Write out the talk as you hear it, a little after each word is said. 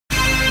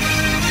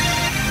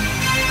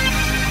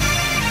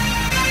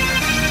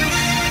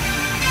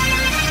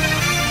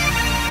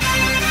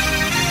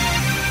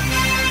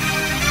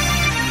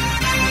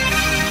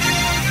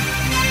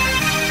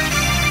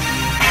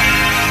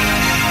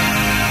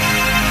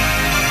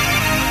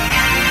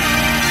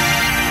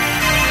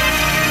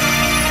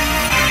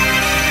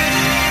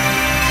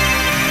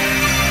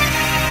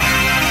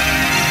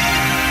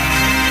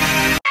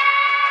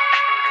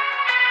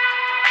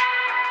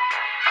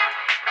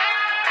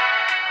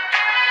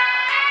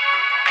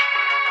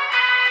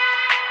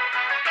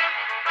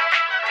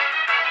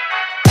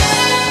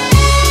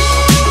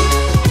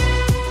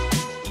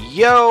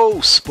Yo,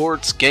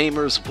 sports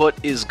gamers, what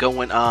is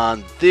going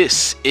on?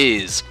 This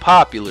is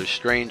Popular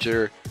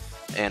Stranger,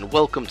 and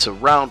welcome to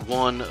round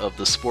one of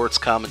the Sports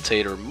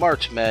Commentator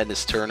March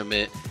Madness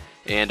Tournament.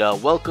 And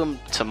welcome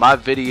to my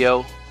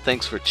video.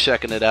 Thanks for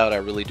checking it out. I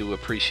really do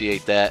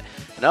appreciate that.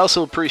 And I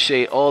also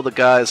appreciate all the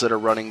guys that are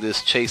running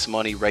this: Chase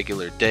Money,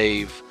 Regular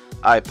Dave,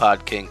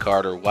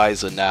 iPodKingCarter,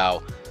 Wiza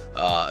Now.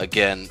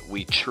 Again,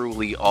 we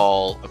truly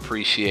all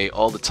appreciate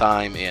all the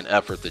time and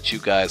effort that you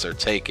guys are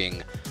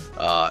taking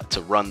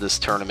to run this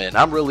tournament.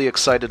 I'm really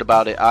excited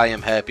about it. I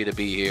am happy to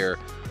be here.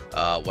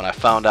 When I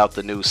found out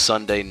the news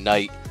Sunday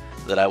night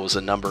that I was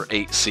a number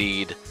 8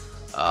 seed,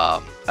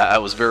 I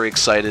was very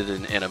excited,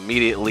 and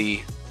immediately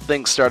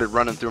things started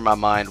running through my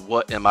mind.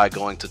 What am I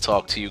going to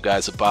talk to you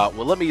guys about?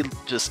 Well, let me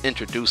just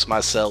introduce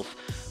myself.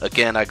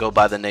 Again, I go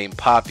by the name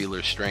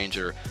Popular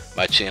Stranger.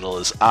 My channel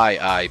is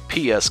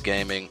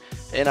iiPSGaming,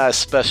 and I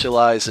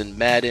specialize in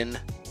Madden,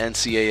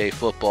 NCAA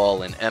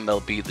football, and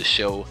MLB The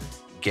Show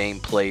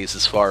gameplays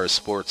as far as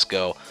sports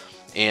go.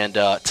 And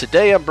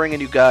today I'm bringing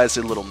you guys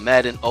a little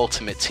Madden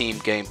Ultimate Team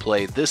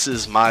gameplay. This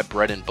is my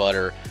bread and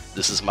butter.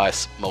 This is my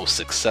most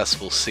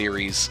successful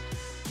series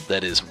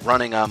that is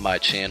running on my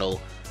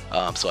channel.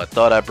 So I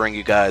thought I'd bring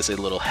you guys a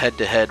little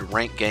head-to-head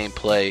rank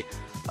gameplay.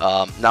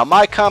 Now,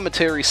 my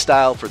commentary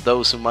style, for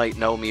those who might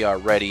know me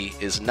already,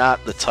 is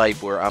not the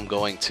type where I'm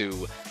going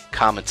to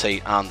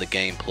commentate on the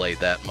gameplay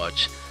that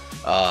much.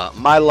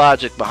 My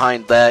logic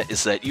behind that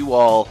is that you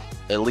all,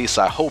 at least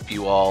I hope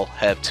you all,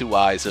 have two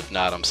eyes. If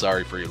not, I'm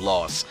sorry for your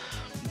loss.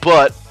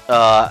 But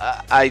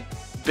I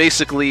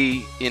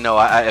basically,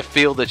 I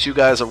feel that you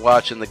guys are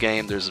watching the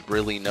game. There's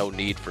really no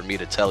need for me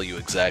to tell you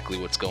exactly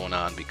what's going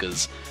on,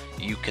 because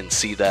you can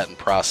see that and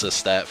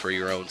process that for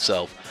your own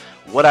self.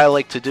 What I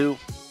like to do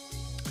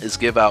is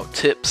give out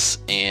tips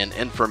and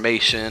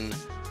information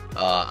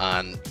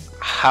on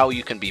how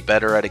you can be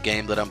better at a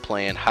game that I'm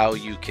playing, how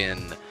you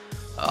can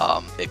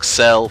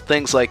excel,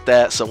 things like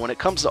that. So when it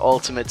comes to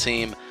Ultimate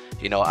Team,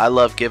 I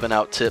love giving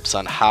out tips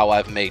on how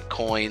I've made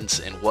coins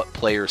and what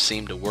players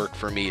seem to work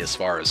for me as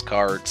far as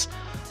cards.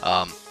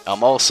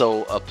 I'm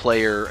also a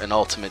player, an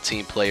Ultimate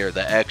Team player,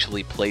 that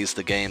actually plays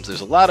the games.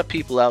 There's a lot of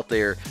people out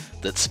there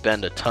that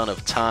spend a ton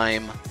of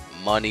time,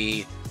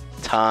 money,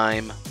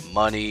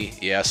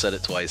 yeah, I said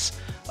it twice,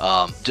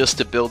 just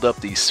to build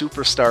up these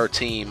superstar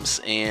teams,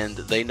 and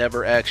they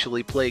never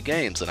actually play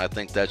games, and I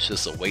think that's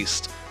just a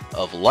waste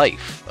of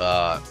life.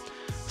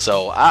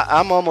 So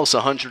I'm almost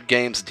 100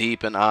 games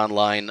deep in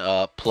online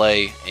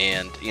play,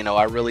 and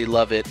I really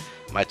love it.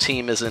 My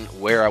team isn't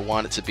where I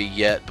want it to be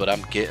yet, but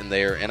I'm getting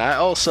there. And I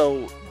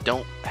also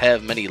don't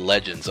have many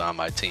legends on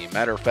my team.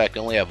 Matter of fact,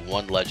 I only have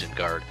one legend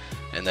card,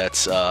 and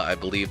that's I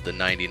believe the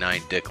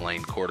 99 Dick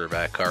Lane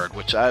quarterback card,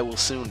 which I will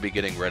soon be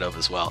getting rid of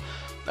as well.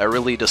 I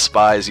really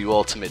despise you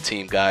Ultimate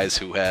Team guys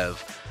who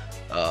have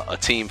a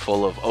team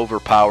full of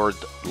overpowered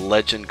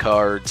legend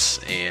cards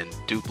and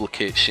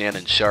duplicate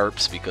Shannon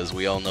Sharps, because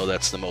we all know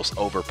that's the most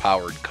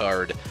overpowered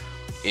card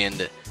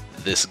in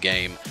this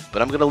game.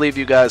 But I'm going to leave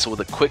you guys with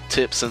a quick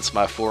tip since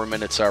my 4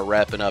 minutes are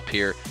wrapping up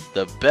here.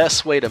 The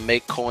best way to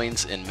make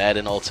coins in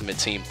Madden Ultimate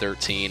Team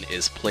 13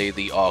 is play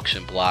the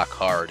auction block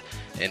hard.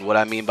 And what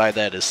I mean by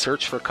that is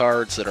search for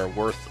cards that are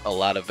worth a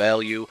lot of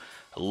value,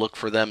 look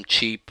for them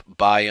cheap,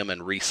 buy them,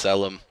 and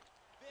resell them.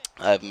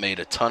 I've made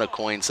a ton of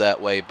coins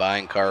that way,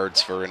 buying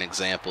cards, for an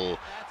example,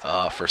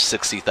 for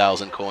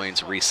 60,000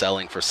 coins,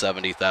 reselling for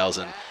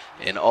 70,000,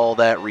 and all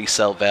that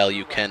resale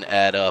value can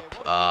add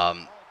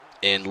up.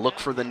 And look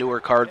for the newer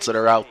cards that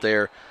are out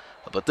there.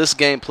 But this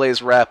gameplay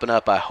is wrapping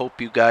up. I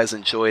hope you guys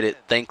enjoyed it.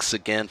 Thanks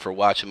again for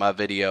watching my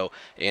video,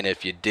 and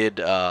if you did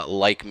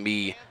like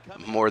me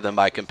more than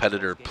my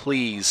competitor,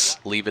 please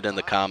leave it in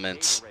the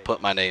comments.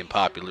 Put my name,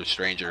 Popular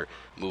Stranger.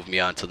 Move me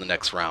on to the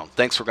next round.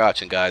 Thanks for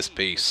watching, guys.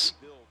 Peace.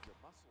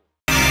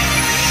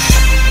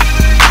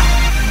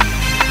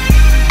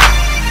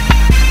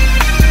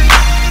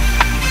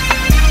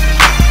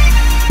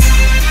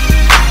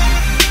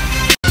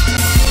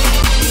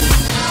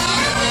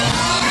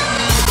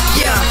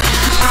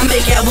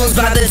 Make albums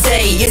by the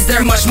day. Is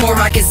there much more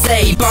I can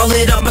say? Ball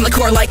it up on the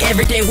court like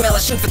every day. Well, I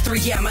shoot for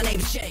 3. Yeah, my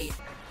name's Jay.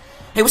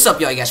 Hey, what's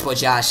up, y'all? You got your boy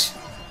Josh,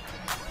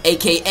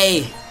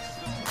 aka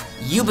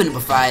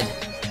YouBeenNubified,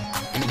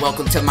 and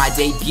welcome to my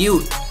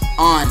debut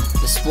on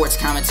the Sports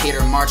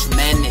Commentator March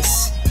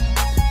Madness.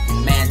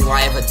 And man, do I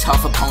have a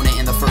tough opponent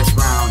in the first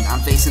round. I'm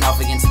facing off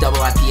against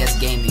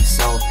iiPSGaming,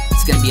 so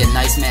it's gonna be a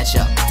nice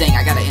matchup. Dang,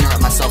 I gotta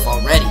interrupt myself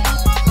already.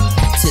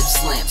 Tip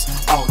slams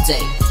all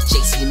day.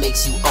 JC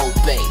makes you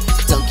obey.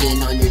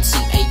 Dunking on your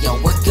team. Hey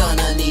yo, we're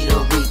gonna need a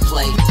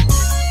replay.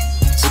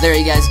 So there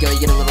you guys go. You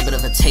get a little bit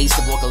of a taste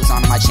of what goes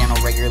on my channel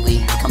regularly.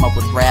 I come up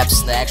with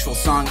raps. The actual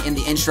song in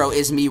the intro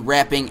is me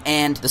rapping,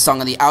 and the song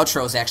on the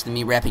outro is actually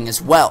me rapping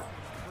as well.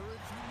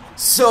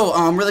 So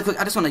really quick,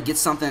 I just want to get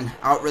something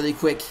out really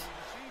quick.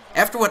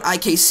 After what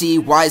IKC,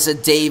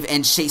 Wiza, Dave,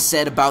 and Chase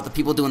said about the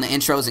people doing the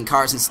intros and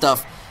cars and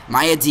stuff,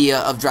 my idea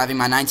of driving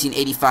my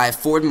 1985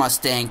 Ford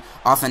Mustang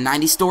off a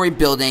 90-story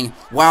building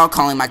while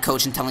calling my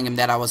coach and telling him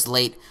that I was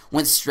late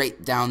went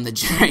straight down the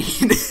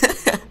drain.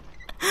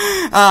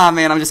 Ah,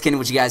 man, I'm just kidding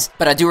with you guys.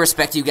 But I do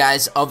respect you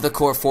guys of the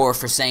Core 4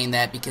 for saying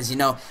that because, you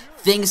know,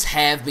 things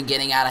have been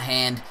getting out of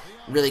hand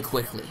really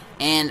quickly.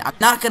 And I'm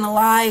not gonna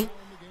lie,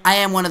 I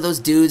am one of those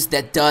dudes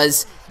that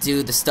does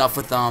do the stuff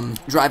with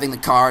driving the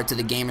car to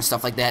the game or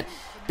stuff like that.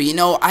 But you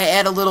know, I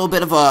add a little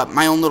bit of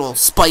my own little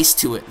spice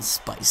to it.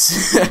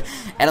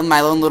 Add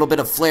my own little bit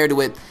of flair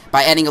to it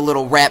by adding a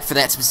little rap for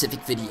that specific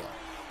video.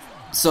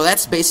 So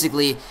that's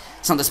basically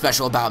something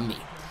special about me.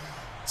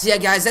 So yeah,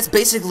 guys, that's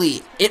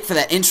basically it for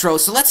that intro.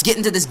 So let's get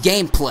into this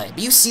gameplay. But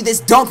you see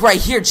this dunk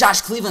right here.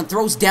 Josh Cleveland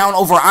throws down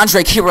over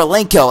Andrei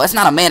Kirilenko. That's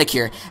not a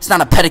manicure. It's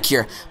not a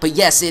pedicure. But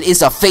yes, it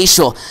is a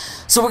facial.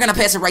 So we're going to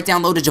pass it right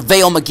down low to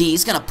JaVale McGee.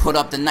 He's going to put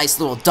up the nice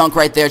little dunk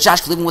right there.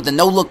 Josh Cleveland with the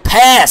no-look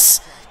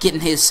pass. Getting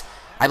his,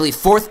 I believe,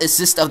 4th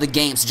assist of the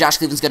game. So Josh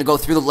Cleveland's going to go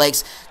through the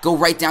legs, go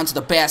right down to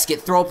the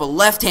basket, throw up a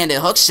left-handed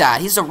hook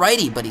shot. He's a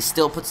righty, but he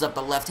still puts up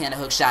a left-handed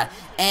hook shot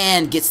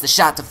and gets the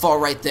shot to fall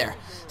right there.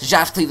 So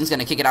Josh Cleveland's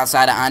going to kick it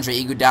outside to Andre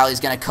Iguodala. He's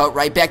going to cut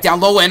right back down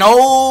low, and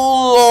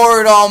oh,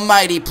 Lord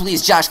almighty,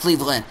 please, Josh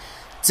Cleveland,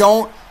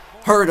 don't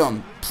hurt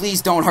him.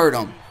 Please don't hurt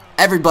him.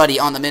 Everybody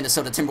on the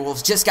Minnesota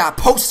Timberwolves just got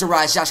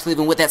posterized Josh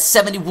Cleveland with that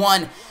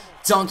 71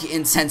 dunk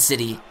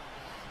intensity.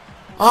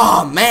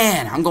 Oh,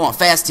 man, I'm going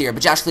fast here,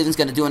 but Josh Cleveland's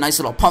going to do a nice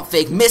little pump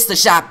fake, miss the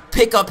shot,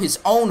 pick up his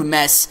own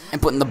mess, and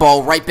putting the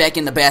ball right back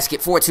in the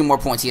basket for 2 more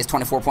points. He has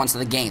 24 points in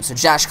the game. So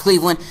Josh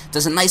Cleveland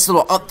does a nice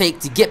little up fake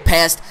to get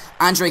past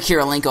Andrei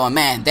Kirilenko, and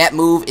man, that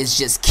move is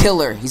just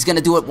killer. He's going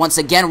to do it once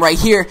again right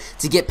here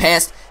to get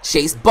past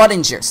Chase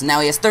Budinger. So now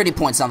he has 30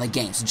 points on the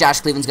game. So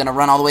Josh Cleveland's going to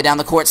run all the way down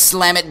the court,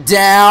 slam it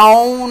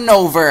down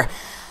over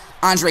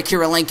Andrei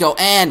Kirilenko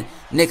and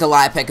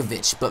Nikolai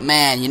Pekovic. But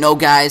man, you know,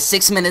 guys,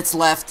 6 minutes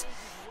left.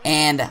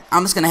 And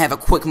I'm just going to have a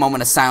quick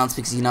moment of silence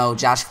because, you know,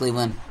 Josh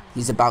Cleveland,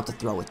 he's about to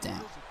throw it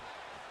down.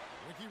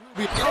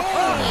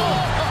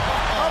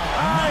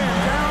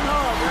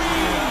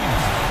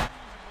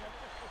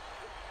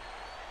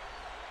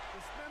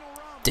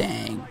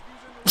 Dang.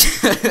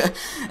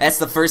 That's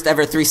the first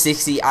ever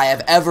 360 I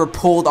have ever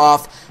pulled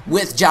off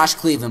with Josh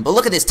Cleveland. But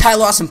look at this. Ty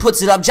Lawson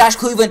puts it up. Josh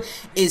Cleveland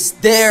is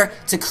there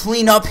to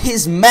clean up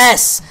his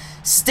mess.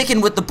 Sticking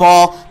with the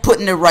ball,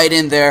 putting it right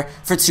in there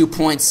for 2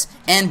 points.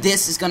 And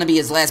this is going to be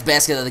his last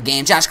basket of the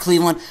game. Josh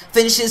Cleveland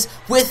finishes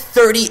with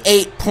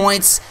 38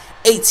 points,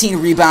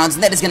 18 rebounds,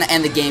 and that is going to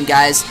end the game,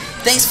 guys.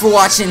 Thanks for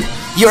watching.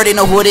 You already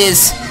know who it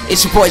is.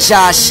 It's your boy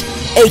Josh,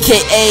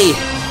 a.k.a.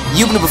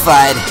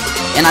 YouBeenNubified,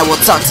 and I will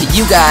talk to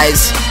you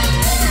guys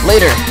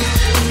later.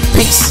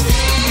 Peace.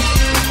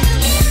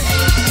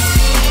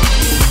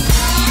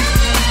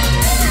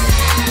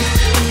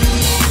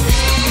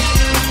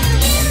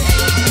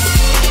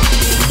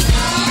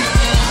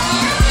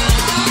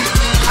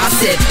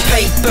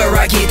 Paper,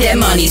 I get that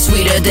money,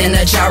 sweeter than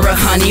a jar of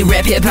honey.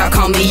 Rap hip-hop,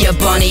 call me a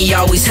bunny,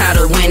 always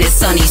hotter when it's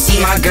sunny.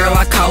 See my girl,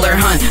 I call her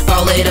hun,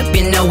 ball it up,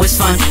 you know it's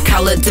fun.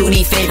 Call of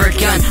Duty, favorite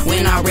gun,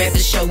 when I rap the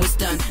show is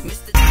done.